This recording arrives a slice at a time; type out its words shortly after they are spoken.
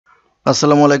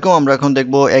আসসালামু আলাইকুম। আমরা এখন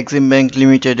দেখব এক্সিম ব্যাংক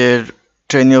লিমিটেডের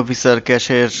ট্রেনি অফিসার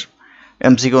ক্যাশের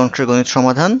এমসিকিউ অংশের গণিত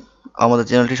সমাধান। আমাদের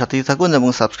চ্যানেলটির সাথেই থাকুন এবং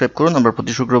সাবস্ক্রাইব করুন। আমরা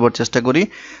প্রতি শুক্রবার চেষ্টা করি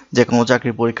যে কোনো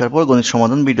চাকরির পরীক্ষার পর গণিত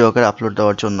সমাধান ভিডিও আকারে আপলোড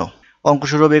দেওয়ার জন্য। অঙ্ক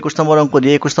শুরু হবে 21 নম্বর অঙ্ক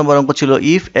দিয়ে। 21 নম্বর অঙ্ক ছিল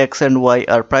if x and Y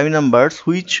R prime numbers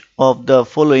which of the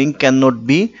following can not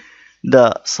be the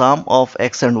some of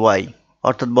x and Y.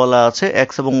 অর্থাৎ বলা আছে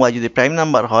এক্স এবং ওয়াই যদি প্রাইম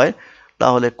নাম্বার হয়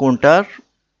তাহলে কোনটার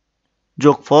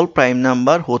যোগফল প্রাইম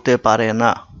নাম্বার হতে পারে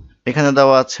না। এখানে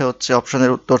দেওয়া আছে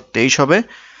অপশনের উত্তর 23 হবে,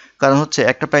 কারণ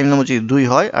একটা প্রাইম নাম্বার যদি 2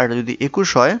 হয় আর এটা যদি 21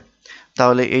 হয়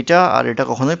তাহলে এটা আর এটা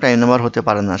কখনোই প্রাইম নাম্বার হতে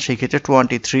পারে না। সেই ক্ষেত্রে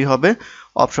 23 হবে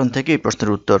অপশন থেকে এই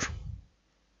প্রশ্নের উত্তর।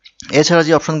 এছাড়া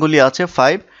যে অপশনগুলি আছে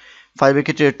 5 এর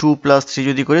ক্ষেত্রে 2 + 3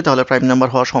 যদি করি তাহলে প্রাইম নাম্বার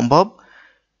হওয়া সম্ভব।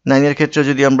 9 এর ক্ষেত্রে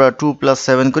যদি আমরা 2 +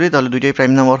 7 করি তাহলে দুইটাই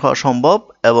প্রাইম নাম্বার হওয়া সম্ভব।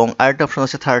 এবং আরেকটা অপশন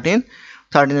আছে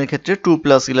 13 এর ক্ষেত্রে 2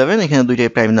 + 11, এখানে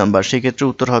দুইটাই প্রাইম নাম্বার। সেই ক্ষেত্রে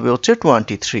উত্তর হবে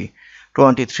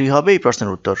 23 হবে এই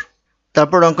প্রশ্নের উত্তর।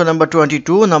 তারপর অঙ্ক নাম্বার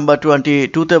 22। নাম্বার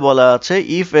 22 তে বলা আছে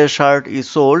if A shirt is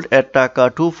sold এট টাকা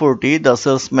 240, the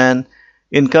salesman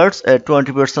incurs a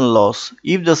 20% loss.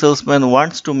 If the salesman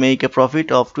wants to make a profit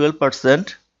of 12%,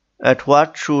 at what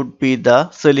should be the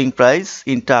selling price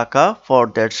in টাকা for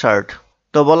that shirt?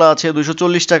 তো বলা আছে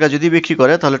 240 টাকা যদি বিক্রি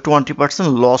করে তাহলে 20%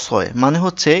 লস হয়, মানে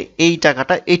এই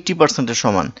টাকাটা 80% এর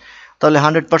সমান। তাহলে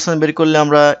 100% বের করলে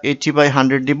আমরা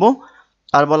 80/100 দিব,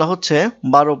 আর বলা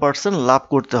 12% লাভ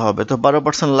করতে হবে। তো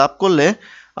 12% লাভ করলে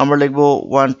আমরা লিখব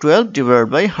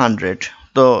 112/100।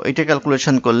 তো এটা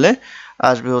ক্যালকুলেশন করলে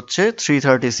আসবে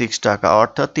 336 টাকা,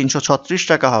 অর্থাৎ 336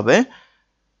 টাকা হবে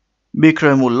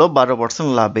বিক্রয় মূল্য 12%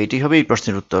 লাভ। এটি হবে এই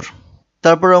প্রশ্নের উত্তর।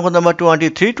 তারপর অঙ্ক নাম্বার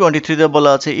 23 তে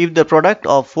বলা আছে if the product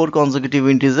of 4 consecutive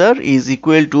integer is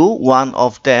equal to one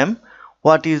of them,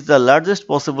 what is the largest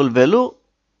possible value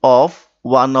of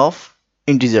one of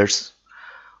integers?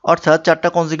 অর্থাৎ 4টা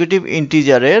কনজিকিউটিভ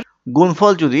ইন্টিজারের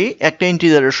গুণফল যদি একটা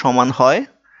ইন্টিজারের সমান হয়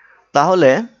তাহলে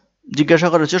জিজ্ঞাসা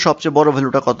করা হচ্ছে সবচেয়ে বড়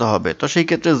ভ্যালুটা কত হবে। তো সেই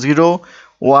ক্ষেত্রে 0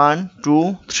 1 2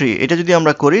 3 এটা যদি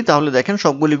আমরা করি তাহলে দেখেন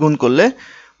সবগুলি গুণ করলে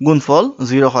গুণফল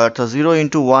 0 হয়, অর্থাৎ 0 ×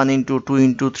 1 × 2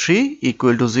 × 3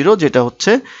 = 0, যেটা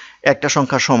একটা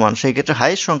সংখ্যার সমান। সেই ক্ষেত্রে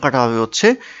হাইয়েস্ট সংখ্যাটা হবে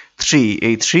 3।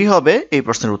 এই 3 হবে এই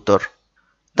প্রশ্নের উত্তর।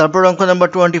 তারপর অঙ্ক নাম্বার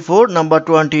 24। নাম্বার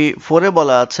 24 এ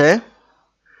বলা আছে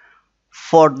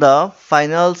for the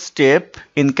final step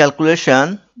in calculation,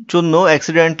 Chunno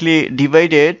accidentally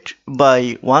divided by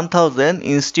 1000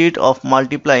 instead of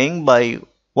multiplying by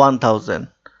 1000.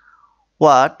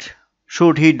 What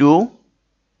should he do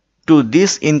to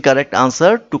this incorrect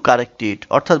answer to correct it?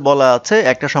 অর্থাৎ বলা আছে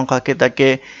একটা সংখ্যাকে তাকে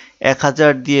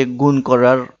 1000 দিয়ে গুণ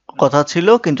করার কথা ছিল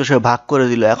কিন্তু সে ভাগ করে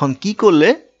দিল। এখন কি করলে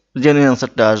জেনুইন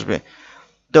আনসারটা আসবে?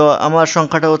 তো আমার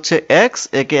সংখ্যাটা x,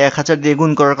 একে 1000 দিয়ে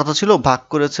গুণ করার কথা ছিল, ভাগ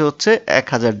করেছে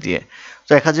 1000 দিয়ে।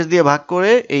 তো 1000 দিয়ে ভাগ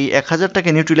করে এই 1000টাকে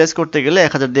নিউট্রালাইজ করতে গেলে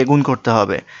 1000 দিয়ে গুণ করতে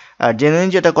হবে, আর জেনুইন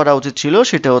যেটা করা উচিত ছিল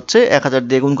সেটা 1000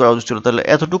 দিয়ে গুণ করা উচিত ছিল। তাহলে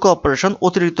এতটুকু অপারেশন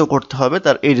অতিরিক্ত করতে হবে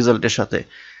তার এই রেজাল্টের সাথে।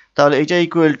 তাহলে এটা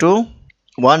ইকুয়াল টু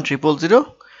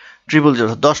 1,000,000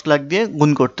 10 লাখ দিয়ে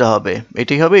গুণ করতে হবে।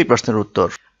 এটাই হবে এই প্রশ্নের উত্তর।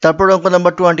 তারপর অঙ্ক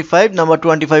নাম্বার 25। নাম্বার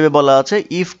 25 এ বলা আছে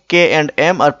if k and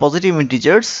m are positive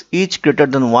integers each greater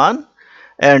than 1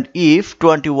 and if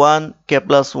 21k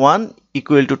 + 1 =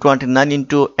 29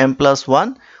 × m + 1,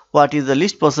 what is the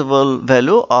least possible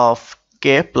value of k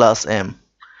 + m?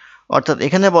 অর্থাৎ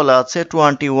এখানে বলা আছে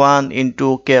 21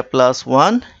 × k +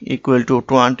 1 =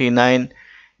 29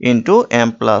 × m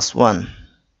 + 1।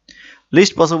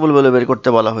 List possible value বের করতে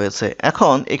বলা হয়েছে।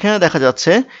 এখন এখানে দেখা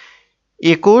যাচ্ছে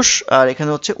 21 আর এখানে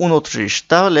 29।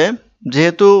 তাহলে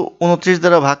যেহেতু 29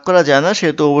 দ্বারা ভাগ করা যায় না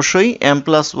সেহেতু অবশ্যই m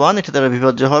 + 1 এটা দ্বারা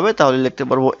বিভাজ্য হবে। তাহলে লিখতে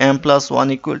পারবো m + 1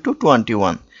 =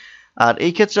 21। আর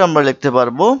এই ক্ষেত্রে আমরা লিখতে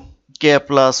পারবো k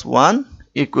 + 1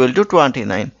 =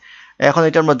 29। এখন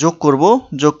এটা আমরা যোগ করব,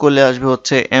 যোগ করলে আসবে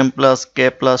m + k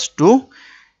 + 2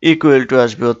 =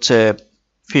 আসবে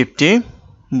 50,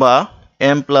 বা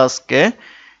m + k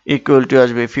 =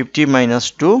 আসবে 50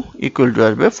 - 2 =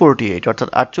 আসবে 48, অর্থাৎ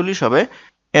 48 হবে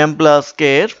m + k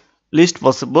এর লিস্ট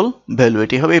পসিবল ভ্যালু।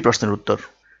 এটি হবে এই প্রশ্নের উত্তর।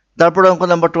 তারপর অঙ্ক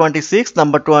নাম্বার 26।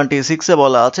 নাম্বার 26 এ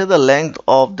বলা আছে the length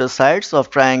of the sides of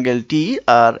triangle T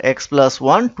are x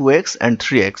 + 1, 2x and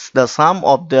 3x. The sum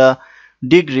of the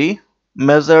degree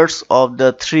measures of the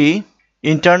three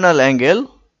internal angle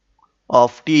of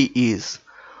T is.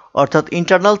 অর্থাৎ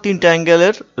ইন্টারনাল 3টা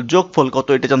অ্যাঙ্গেলের যোগফল কত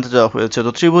এটা জানতে চাওয়া হয়েছে।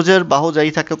 তো ত্রিভুজের বাহু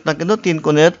যাই থাকুক না কিন্তু 3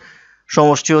 কোণের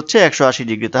সমষ্টি 180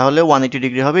 ডিগ্রি, তাহলে 180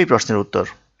 ডিগ্রি হবে এই প্রশ্নের উত্তর।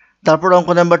 তারপর অঙ্ক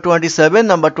নাম্বার 27।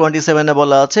 নাম্বার 27 এ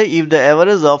বলা আছে if the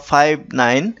average of 5,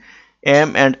 9, m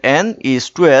and n is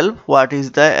 12, what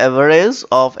is the average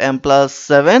of m +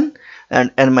 7 and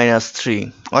n - 3?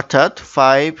 অর্থাৎ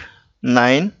 5,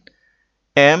 9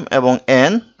 m এবং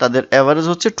n তাদের এভারেজ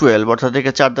হচ্ছে 12 অর্থাৎ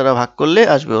একে 4 দ্বারা ভাগ করলে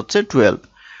আসবে হচ্ছে 12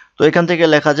 তো এখান থেকে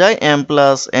লেখা যায় m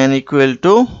plus n equal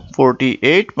to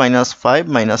 48 minus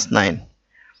 5 minus 9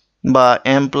 বা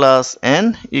m plus n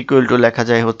equal to লেখা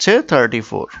যায় হচ্ছে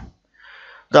 34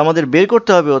 তো আমাদের বের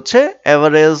করতে হবে হচ্ছে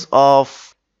এভারেজ অফ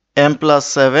m plus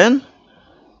 7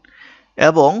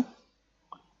 এবং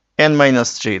n minus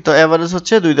 3 তো এভারেজ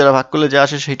হচ্ছে 2 দ্বারা ভাগ করলে যা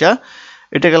আসে সেটা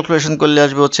এটা ক্যালকুলেশন করলে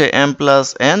আসবে হচ্ছে m plus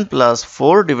n plus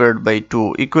 4 divided by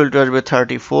 2 equal to আসবে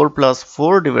 34 plus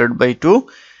 4 divided by 2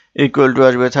 equal to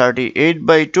আসবে 38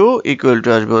 by 2 equal to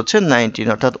আসবে হচ্ছে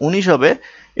 19 অর্থাৎ 19 হবে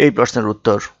এই প্রশ্নের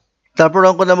উত্তর তারপর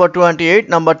অঙ্ক নাম্বার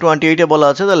 28 এ বলা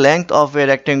আছে the length of a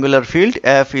rectangular field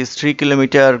f is 3 km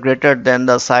greater than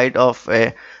the side of a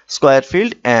square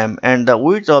field m and the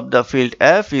width of the field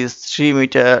f is 3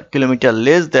 km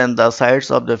less than the sides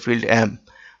of the field m.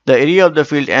 The area of the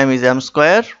field m is m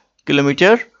square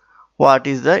kilometer. What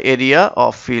is the area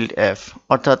of field f?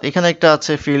 অর্থাৎ এখানে একটা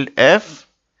আছে field f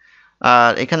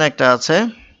আর এখানে একটা আছে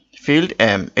field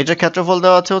m. এটার ক্ষেত্রফল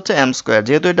দেওয়া আছে হচ্ছে m square.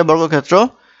 যেহেতু এটা বর্গক্ষেত্র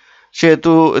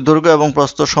সেহেতু দৈর্ঘ্য এবং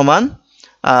প্রস্থ সমান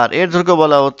আর এর দৈর্ঘ্য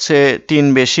বলা হচ্ছে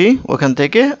 3 বেশি ওখান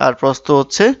থেকে আর প্রস্থ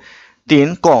হচ্ছে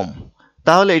 3 কম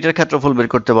তাহলে এটার ক্ষেত্রফল বের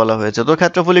করতে বলা হয়েছে তো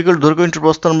ক্ষেত্রফল ইকুয়াল দৈর্ঘ্য ইনটু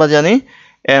প্রস্থ আমরা জানি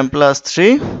m plus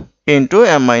 3 into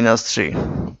m minus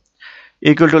 3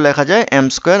 equal to লেখা যায় m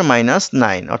square minus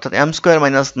 9 অর্থাৎ m square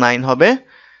minus 9 হবে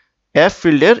f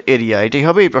ফিল্ডের এরিয়া এটাই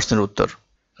হবে এই প্রশ্নের উত্তর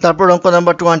তারপর অঙ্ক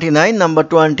নাম্বার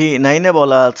 29 এ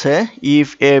বলা আছে if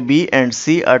a b and c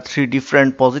are three different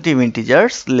positive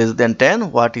integers less than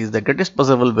 10 what is the greatest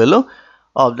possible value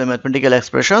of the mathematical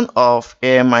expression of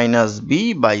a minus b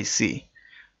by c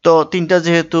তো তিনটা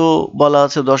যেহেতু বলা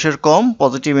আছে 10 এর কম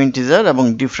পজিটিভ ইন্টিজার এবং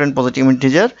different positive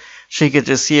integer সেই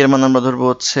ক্ষেত্রে c এর মান আমরা ধরব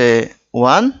হচ্ছে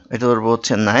 1 এটা ধরব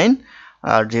হচ্ছে 9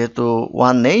 আর যেহেতু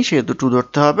 1 নেই সেহেতু 2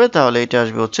 ধরতে হবে তাহলে এটা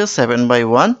আসবে হচ্ছে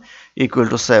 7/1 equal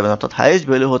to 7 অর্থাৎ হাইয়েস্ট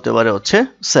ভ্যালু হতে পারে হচ্ছে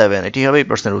 7 এটি হবে এই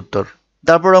প্রশ্নের উত্তর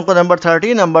তারপর অঙ্ক নাম্বার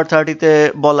 30 তে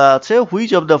বলা আছে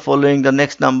which of the following the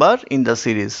next number in the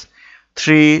series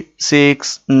 3 6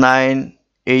 9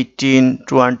 18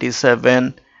 27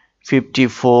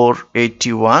 54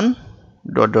 81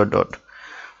 dot dot dot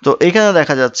তো এখানে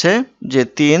দেখা যাচ্ছে যে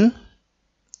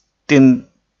 3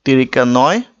 তিরিকা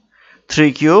 9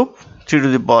 3 কিউব 3 to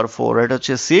the power 4 এটা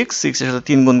হচ্ছে 6 6 এর সাথে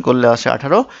 3 গুণ করলে আসে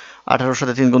 18 18 এর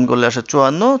সাথে 3 গুণ করলে আসে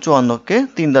 54 54 কে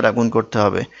 3 দ্বারা গুণ করতে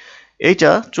হবে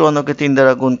এইটা 54 কে 3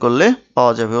 দ্বারা গুণ করলে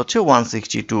পাওয়া যাবে হচ্ছে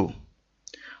 162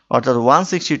 অর্থাৎ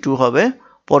 162 হবে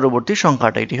পরবর্তী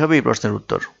সংখ্যাটা এটি হবে এই প্রশ্নের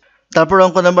উত্তর তারপর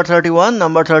অঙ্ক নাম্বার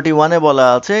 31 এ বলা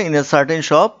আছে in a certain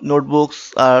shop notebooks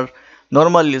are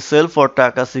normally sell for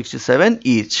টাকা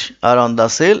 67 each are on the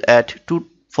sale at 2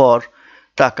 for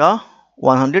টাকা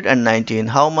 119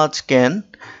 how much can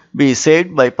be saved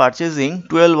by purchasing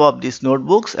 12 of these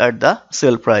notebooks at the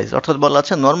sale price অর্থাৎ বলা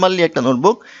আছে normally একটা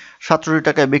notebook 67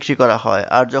 টাকায় বিক্রি করা হয়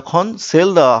আর যখন সেল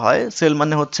দেওয়া হয় সেল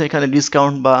মানে হচ্ছে এখানে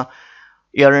ডিসকাউন্ট বা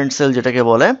ইয়ার এন্ড সেল যেটাকে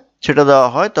বলে সেটা দেওয়া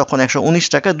হয় তখন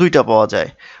 119 টাকায় দুইটা পাওয়া যায়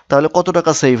তাহলে কত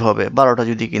টাকা সেভ হবে 12টা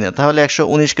যদি কিনে তাহলে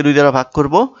 119 কে 2 দ্বারা ভাগ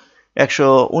করব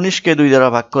 119 কে 2 দ্বারা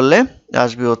ভাগ করলে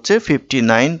আসবে হচ্ছে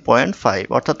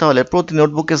 59.5 অর্থাৎ তাহলে প্রতি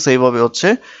নোটবুকে সেভ হবে হচ্ছে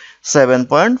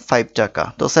 7.5 টাকা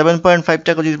তো 7.5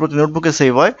 টাকা যদি প্রতি নোটবুকে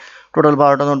সেভ হয় টোটাল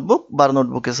 12টা নোটবুক 12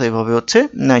 নোটবুকে সেভ হবে হচ্ছে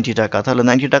 90 টাকা তাহলে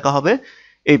 90 টাকা হবে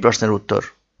এই প্রশ্নের উত্তর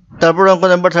তারপর অঙ্ক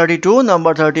নাম্বার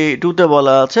 32 তে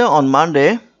বলা আছে on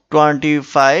Monday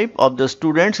 25 of the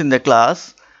students in the class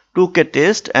took a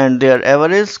test and their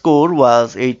average score was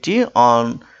 80 on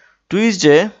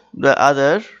Tuesday the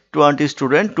other 20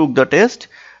 students took the test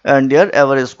and their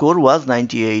average score was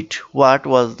 98 what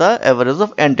was the average of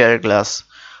entire class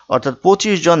অর্থাৎ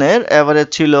 25 জনের average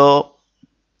ছিল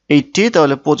 80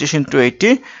 তাহলে 25 into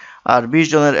 80 আর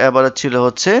 20 জনের average ছিল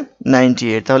হচ্ছে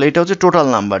 98 তাহলে এটা হচ্ছে টোটাল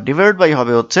নাম্বার ডিভাইড বাই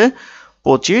হবে হচ্ছে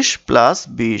 25 প্লাস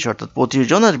 20 অর্থাৎ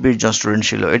 25 জন আর 20 জন স্টুডেন্ট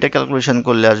ছিল এটা ক্যালকুলেশন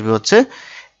করলে আসবে হচ্ছে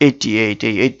 88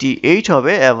 এই 88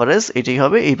 হবে এভারেজ এটাই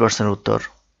হবে এই প্রশ্নের উত্তর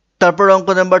তারপর অঙ্ক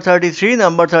নাম্বার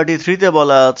 33 তে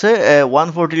বলা আছে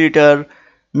 140 litre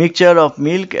mixture of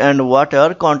milk and water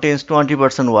contains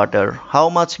 20% water. How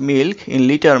much milk in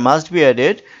liter must be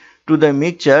added to the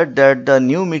mixture that the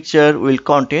new mixture will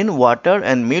contain water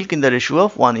and milk in the ratio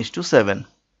of 1:7?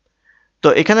 তো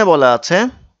এখানে বলা আছে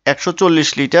 140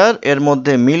 litre এর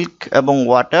মধ্যে milk এবং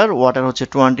water হচ্ছে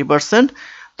 20%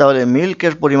 তাহলে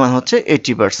মিল্কের পরিমাণ হচ্ছে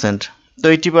 80% তো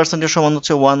 80% এর সমান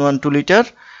হচ্ছে 112 লিটার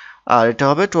আর এটা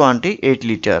হবে 28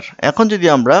 লিটার এখন যদি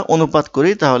আমরা অনুপাত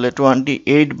করি তাহলে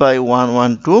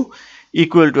 28/112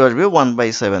 ইকুয়াল টু আসবে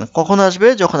 1/7 কখন আসবে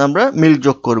যখন আমরা মিল্ক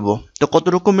যোগ করব তো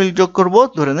কতটুকু মিল্ক যোগ করব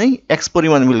ধরে নেই x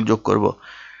পরিমাণ মিল্ক যোগ করব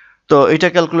তো এটা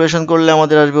ক্যালকুলেশন করলে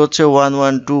আমাদের আসবে হচ্ছে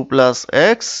 112 প্লাস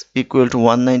এক্স ইকুয়াল টু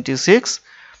 196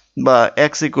 বা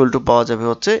x ইকুয়াল টু পাওয়া যাবে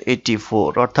হচ্ছে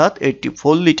 84, অর্থাৎ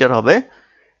 84 লিটার হবে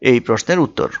এই প্রশ্নের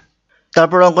উত্তর।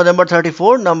 তারপর অঙ্ক নাম্বার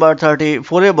 34, নাম্বার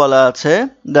 34 এ বলা আছে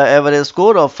the average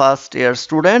score of first year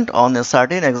student on a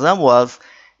certain exam was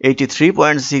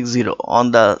 83.60. on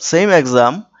the same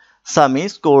exam Sami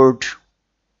scored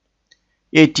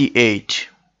 88.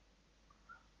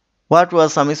 what was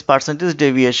Sami's percentage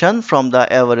deviation from the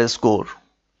average score?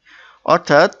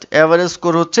 অর্থাৎ এভারেজ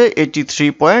স্কোর হচ্ছে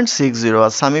 83.60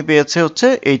 আর সামি পেয়েছে হচ্ছে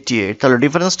 88, তাহলে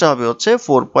ডিফারেন্সটা হবে হচ্ছে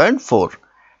 4.4।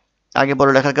 আগে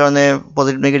পরে লেখার কারণে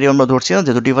পজিটিভ নেগেটিভ আমরা ধরছি না,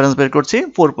 যেহেতু ডিফারেন্স বের করছি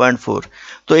 4.4।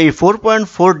 তো এই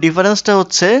 4.4 ডিফারেন্সটা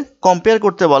হচ্ছে কম্পেয়ার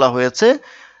করতে বলা হয়েছে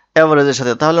এভারেজের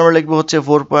সাথে, তাহলে আমরা লিখবো হচ্ছে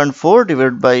 4.4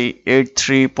 ডিভাইড বাই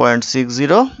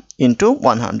 83.60 ইন্টু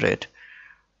 100,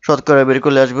 শতকরা বের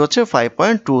করলে আসবে হচ্ছে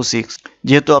 5.26।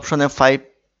 যেহেতু অপশনে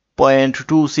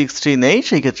 5.263 নেই,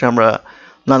 সেই ক্ষেত্রে আমরা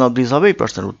নান অফ দিস হবে এই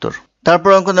প্রশ্নের উত্তর। তারপর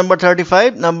অঙ্ক নাম্বার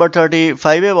 35, নাম্বার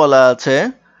 35 এ বলা আছে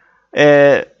a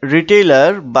retailer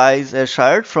buys a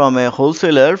shirt from a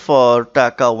wholesaler for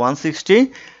টাকা 160.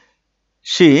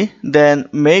 she then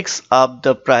makes up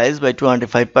the price by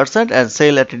 25% and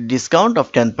sell at a discount of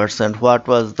 10%. what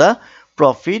was the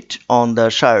profit on the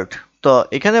shirt? তো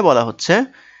এখানে বলা হচ্ছে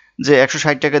যে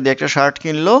 160 টাকা দিয়ে একটা শার্ট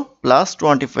কিনলো প্লাস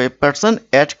 25%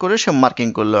 অ্যাড করে সে মার্কিং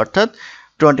করলো, অর্থাৎ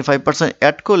 25%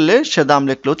 অ্যাড করলে সে দাম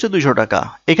লিখলো হচ্ছে 200 টাকা।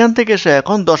 এখান থেকে সে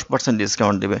এখন 10%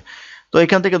 ডিসকাউন্ট দিবে। তো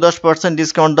এখান থেকে 10%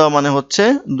 ডিসকাউন্ট দেওয়া মানে হচ্ছে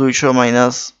 200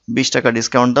 মাইনাস 20 টাকা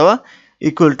ডিসকাউন্ট দেওয়া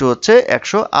ইকুয়াল টু হচ্ছে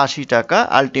 180 টাকা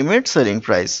আলটিমেট সেলিং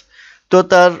প্রাইস। তো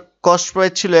তার কস্ট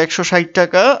প্রাইস ছিল 160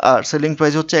 টাকা আর সেলিং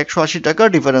প্রাইস হচ্ছে 180 টাকা,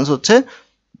 ডিফারেন্স হচ্ছে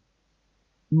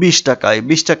 20 টাকা।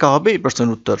 20 টাকা হবে এই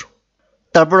প্রশ্নের উত্তর।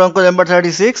 তারপর অঙ্ক নাম্বার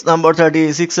 36, নাম্বার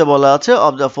 36 এ বলা আছে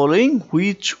of the following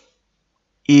which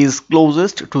is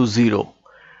closest to 0।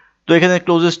 তো এখানে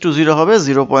ক্লোজেস্ট টু 0 হবে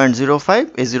 0.05,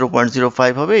 এই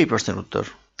 0.05 হবে এই প্রশ্নের উত্তর।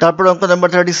 তারপর অঙ্ক নাম্বার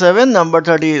 37, নাম্বার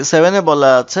 37 এ বলা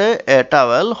আছে a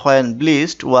towel when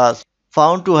bleached was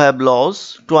found to have lost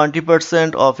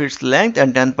 20% of its length and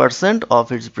 10% of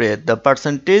its breadth. the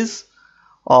percentage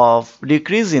of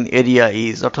decrease in area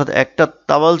is, অর্থাৎ একটা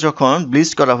টাওয়াল যখন ব্লিচ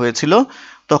করা হয়েছিল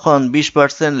তখন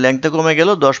 20% লেংথে কমে গেল,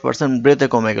 10% ব্রেথে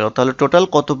কমে গেল, তাহলে টোটাল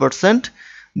কত পার্সেন্ট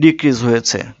ডিক্রিজ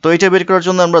হয়েছে। তো এটা বের করার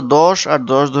জন্য আমরা 10 আর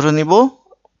 10 ধরে নিব।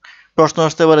 প্রশ্ন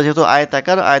আসতে পারে যেহেতু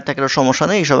আয়তাকার সমস্যা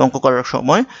নেই, এইসব অঙ্ক করার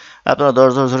সময় আপনারা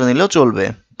 10 ধরে নিলেও চলবে।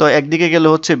 তো একদিকে গেলে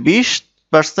হচ্ছে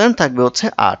 20%, থাকবে হচ্ছে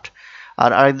 8,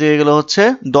 আর আরেকদিকে গেলে হচ্ছে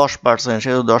 10%,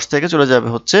 সেহেতু 10 থেকে চলে যাবে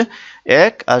হচ্ছে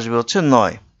 1, আসবে হচ্ছে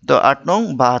 9। তো 8 নং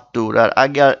 72 আর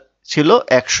আগে ছিল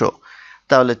 100,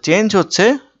 তাহলে চেঞ্জ হচ্ছে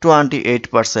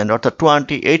 28%, অর্থাৎ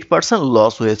 28%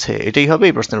 লস হয়েছে। এটাই হবে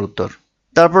এই প্রশ্নের উত্তর।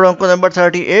 তারপর অঙ্ক নাম্বার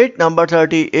 38, নাম্বার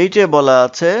 38 এ বলা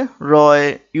আছে রয়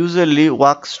usually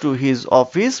walks to his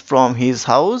office from his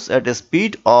house at a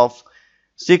speed of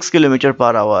 6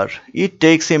 km/h. it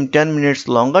takes him 10 minutes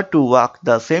longer to walk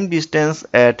the same distance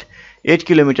at 8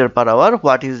 km/h.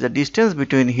 what is the distance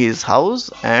between his house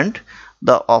and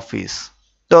the office?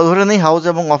 তো ধরে নেই house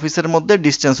এবং অফিসের মধ্যে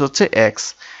distance হচ্ছে x,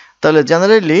 তাহলে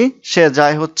generally সে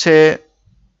যায় হচ্ছে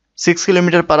 6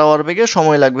 km/h বেগে,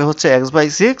 সময় লাগবে হচ্ছে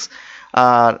x/6,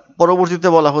 আর পরবর্তীতে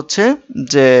বলা হচ্ছে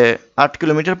যে 8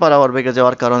 km/h বেগে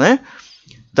যাওয়ার কারণে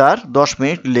তার 10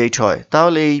 মিনিট লেট হয়।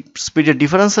 তাহলে এই স্পিডের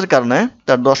ডিফারেন্সের কারণে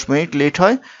তার 10 মিনিট লেট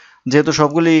হয়। যেহেতু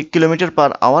সবগুলি km/h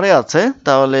আছে,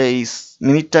 তাহলে এই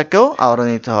মিনিটটাকেও আওয়ারে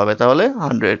নিতে হবে, তাহলে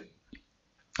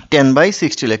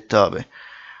 110/60 লিখতে হবে।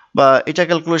 বা এটা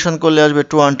ক্যালকুলেশন করলে আসবে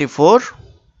 24,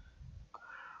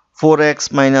 4x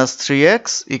minus 3x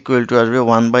equal to আসবে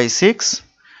 1/6,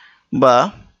 বা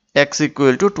x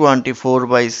equal to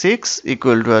 24/6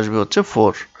 equal to আসবে হচ্ছে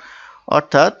 4,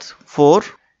 অর্থাৎ 4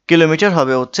 কিলোমিটার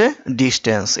হবে হচ্ছে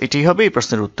ডিস্টেন্স। এটাই হবে এই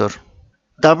প্রশ্নের উত্তর।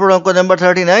 তারপর অঙ্ক নাম্বার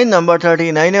 39, নাম্বার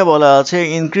 39 এ বলা আছে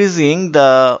increasing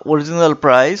the original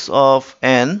price of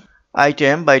an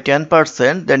item by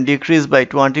 10%, then decrease by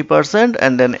 20%,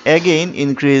 and then again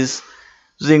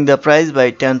increasing the price by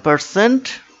 10%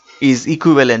 is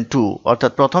equivalent to,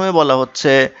 অর্থাৎ প্রথমে বলা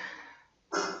হচ্ছে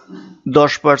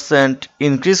 10%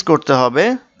 ইনক্রিজ করতে হবে,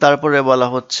 তারপরে বলা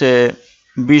হচ্ছে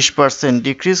 20%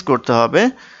 ডিক্রিজ করতে হবে,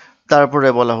 তারপরে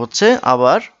বলা হচ্ছে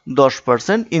আবার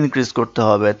 10% ইনক্রিজ করতে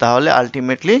হবে, তাহলে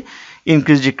আলটিমেটলি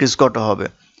ইনক্রিজ ডিক্রিজ কত হবে।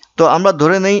 তো আমরা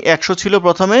ধরে নেই 100 ছিল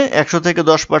প্রথমে, 100 থেকে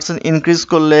 10% ইনক্রিজ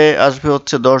করলে আসবে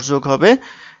হচ্ছে 10 যোগ হবে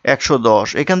 110।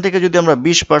 এখান থেকে যদি আমরা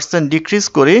 20% ডিক্রিজ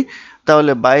করি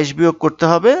তাহলে 22 বিয়োগ করতে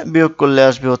হবে, বিয়োগ করলে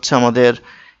আসবে হচ্ছে আমাদের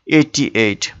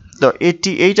 88। তো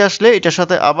 88 আসলে এটার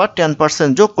সাথে আবার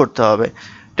 10% যোগ করতে হবে,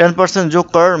 10% যোগ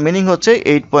করার মিনিং হচ্ছে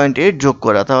 8.8 যোগ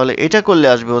করা, তাহলে এটা করলে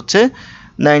আসবে হচ্ছে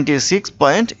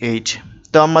 96.8।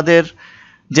 তো আমাদের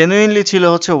জেনুইনলি ছিল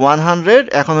হচ্ছে 100,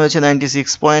 এখন হয়েছে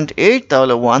 96.8,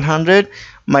 তাহলে 100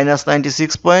 মাইনাস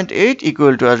 96.8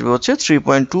 ইকুয়াল টু আসবে হচ্ছে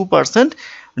 3.2%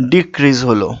 ডিক্রিজ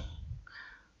হলো।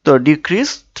 তো ডিক্রিজ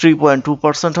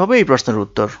 3.2% হবে এই প্রশ্নের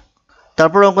উত্তর।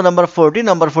 তারপর অঙ্ক নাম্বার 40,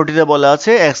 নাম্বার 40-তে বলা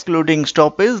আছে excluding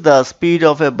stoppage the speed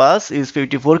of A bus is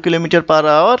 54 kilometre per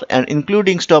hour and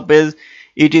including stoppage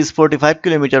it is 45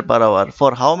 kilometre per hour.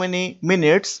 For how many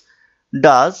minutes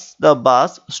does the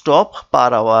bus stop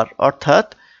per hour? অর্থাৎ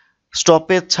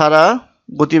stoppage ছাড়া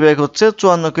গতিবেগ হচ্ছে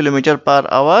 54 kilometre per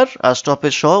hour আর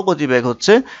stoppage সহ গতিবেগ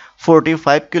হচ্ছে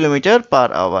 45 kilometre per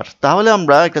hour. তাহলে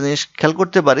আমরা একটা জিনিস খেয়াল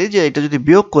করতে পারি যে এটা যদি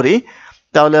বিয়োগ করি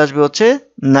তাহলে আসবে হচ্ছে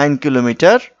 9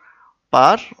 কিলোমিটার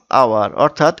পার আওয়ার,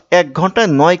 অর্থাৎ 1 ঘন্টায়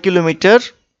 9 কিলোমিটার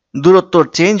দূরত্ব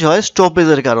চেঞ্জ হয়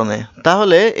স্টপেজের কারণে।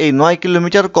 তাহলে এই 9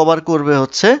 কিলোমিটার কভার করবে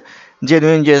হচ্ছে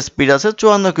জেনুইন যে স্পিড আছে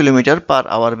 54 কিলোমিটার পার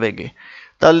আওয়ার বেগে।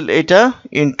 তাহলে এটা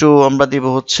ইন্টু আমরা দিব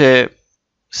হচ্ছে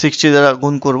 60 দ্বারা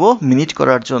গুণ করব মিনিট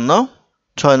করার জন্য।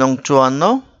 6 নং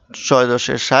 54, 6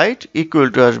 দশে 60 ইকুয়াল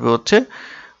টু আসবে হচ্ছে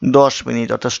 10 মিনিট,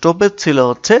 অর্থাৎ স্টপেজ ছিল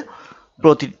হচ্ছে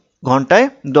প্রতি ঘন্টায়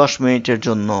 10 মিনিটের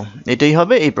জন্য। এটাই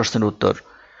হবে এই প্রশ্নের উত্তর।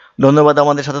 ধন্যবাদ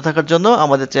আমাদের সাথে থাকার জন্য।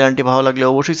 আমাদের চ্যানেলটি ভালো লাগলে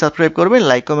অবশ্যই সাবস্ক্রাইব করবেন,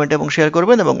 লাইক, কমেন্ট এবং শেয়ার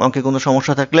করবেন এবং অঙ্কে কোনো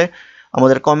সমস্যা থাকলে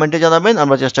আমাদের কমেন্টে জানাবেন।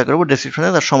 আমরা চেষ্টা করব ডেসক্রিপশনে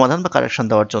তার সমাধান বা কারেকশন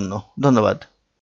দেওয়ার জন্য। ধন্যবাদ।